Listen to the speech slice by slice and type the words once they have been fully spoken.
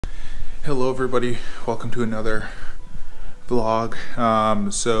Hello everybody, welcome to another vlog.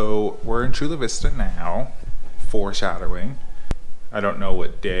 So we're in Chula Vista now, foreshadowing. I don't know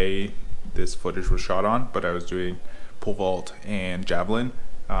what day this footage was shot on, but I was doing pole vault and javelin.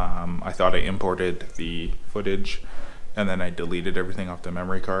 I thought I imported the footage and then I deleted everything off the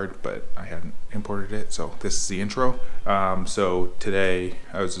memory card, but I hadn't imported it, so this is the intro. So today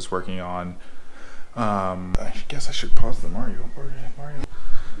I was just working on, I guess I should pause the Mario.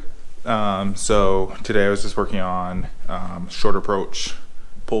 So today I was just working on short approach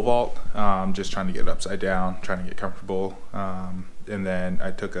pole vault, just trying to get it upside down, trying to get comfortable, and then I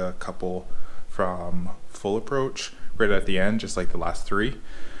took a couple from full approach right at the end, just like the last three.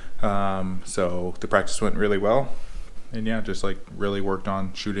 So the practice went really well, and yeah, just like really worked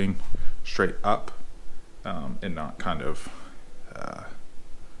on shooting straight up and not kind of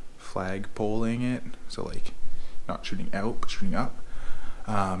flag poling it, so like not shooting out but shooting up.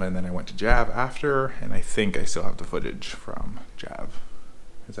 And then I went to Jav after, and I think I still have the footage from Jav.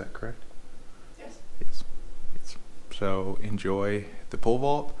 Is that correct? Yes. Yes. So enjoy the pole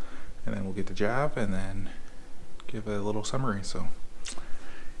vault, and then we'll get to Jav, and then give a little summary. So.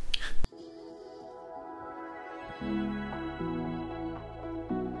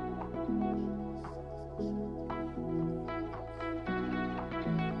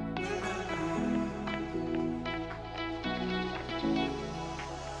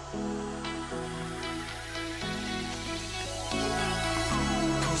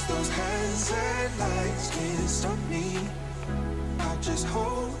 Those hands and lights can't stop me. I'll just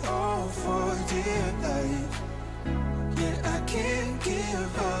hold on for dear life. Yeah, I can't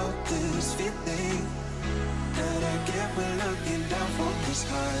give up this feeling that I get when looking down from this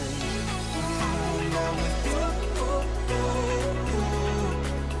high. Now with you,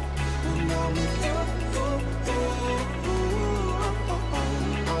 now with you,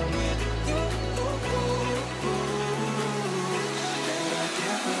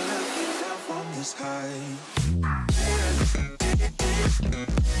 this high.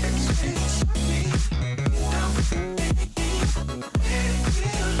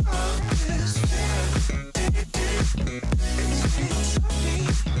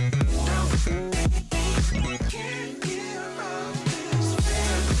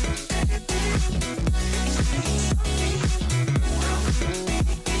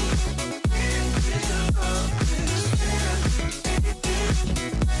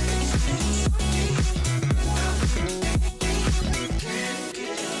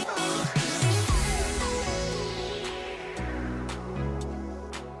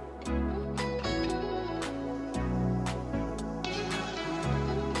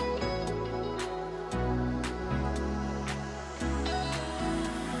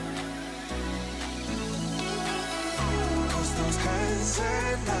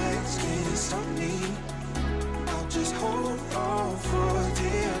 And lights can't stop me. I'll just hold on for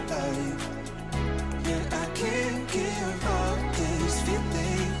dear life. Yeah, I can't give up this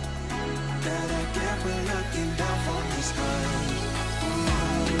feeling that I get when looking down from this high.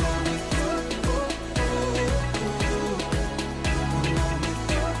 Now with you,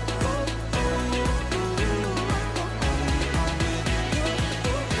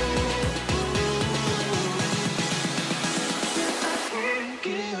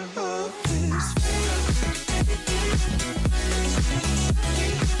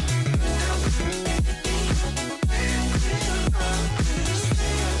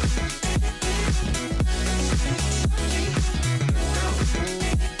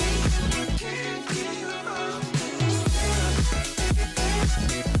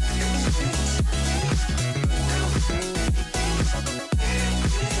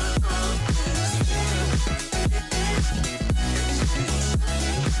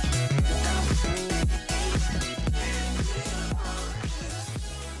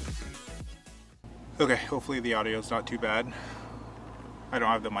 Okay, hopefully the audio's not too bad. I don't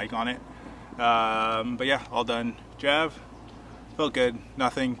have the mic on it. But yeah, all done. Jav, felt good.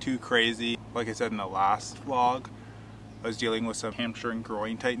 Nothing too crazy. Like I said in the last vlog, I was dealing with some hamstring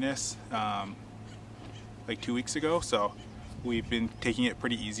groin tightness like 2 weeks ago. So we've been taking it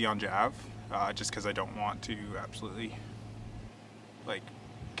pretty easy on Jav, just because I don't want to absolutely like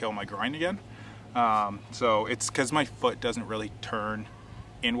kill my groin again. So it's because my foot doesn't really turn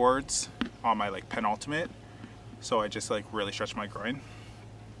inwards on my like penultimate, so I just like really stretch my groin.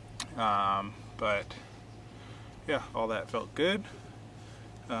 But yeah, all that felt good.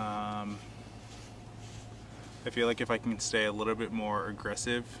 I feel like if I can stay a little bit more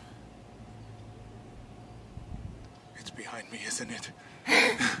aggressive. It's behind me, isn't it?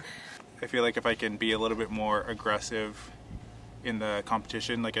 I feel like if I can be a little bit more aggressive in the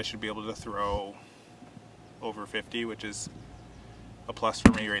competition, like I should be able to throw over 50, which is a plus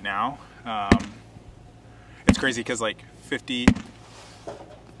for me right now. It's crazy because like 50...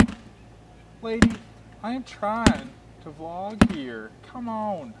 Lady, I am trying to vlog here. Come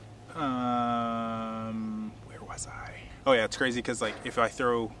on. Where was I? Oh yeah, it's crazy because like if you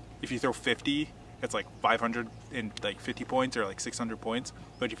throw 50, it's like 550 points or like 600 points.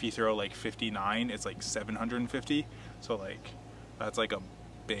 But if you throw like 59, it's like 750. So like that's like a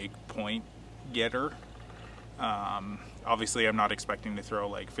big point getter. Obviously I'm not expecting to throw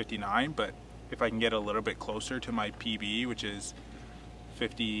like 59, but if I can get a little bit closer to my PB, which is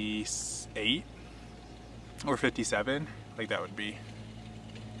 58 or 57, like that'd be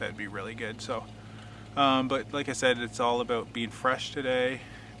really good. So but like I said, it's all about being fresh today,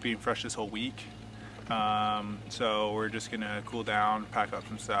 being fresh this whole week. So we're just gonna cool down, pack up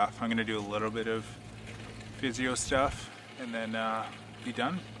some stuff. I'm gonna do a little bit of physio stuff and then be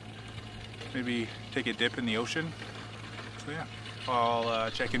done. Maybe take a dip in the ocean. So yeah,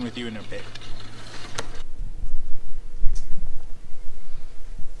 I'll check in with you in a bit.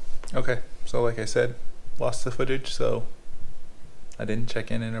 Okay, so like I said, lost the footage, so I didn't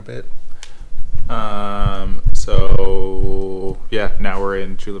check in a bit. So yeah, now we're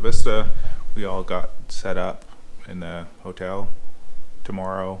in Chula Vista. We all got set up in the hotel.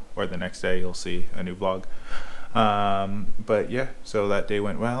 Tomorrow or the next day you'll see a new vlog. But yeah, so that day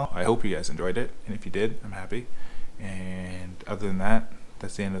went well. I hope you guys enjoyed it, and if you did, I'm happy. And other than that,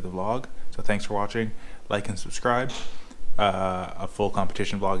 that's the end of the vlog. So thanks for watching. Like and subscribe. A full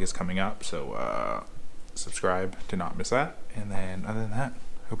competition vlog is coming up, so subscribe to not miss that. And then other than that,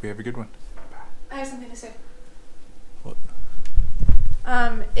 hope you have a good one. Bye. I have something to say. What?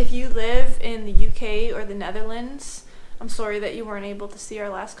 If you live in the UK or the Netherlands, I'm sorry that you weren't able to see our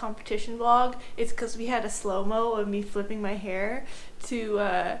last competition vlog. It's because we had a slow-mo of me flipping my hair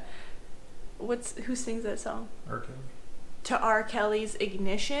to who sings that song? R. Kelly. To R. Kelly's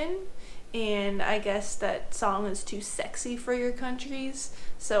Ignition, and I guess that song is too sexy for your countries,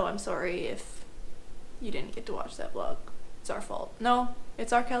 so I'm sorry if you didn't get to watch that vlog. It's our fault. No,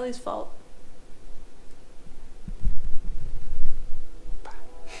 it's R. Kelly's fault.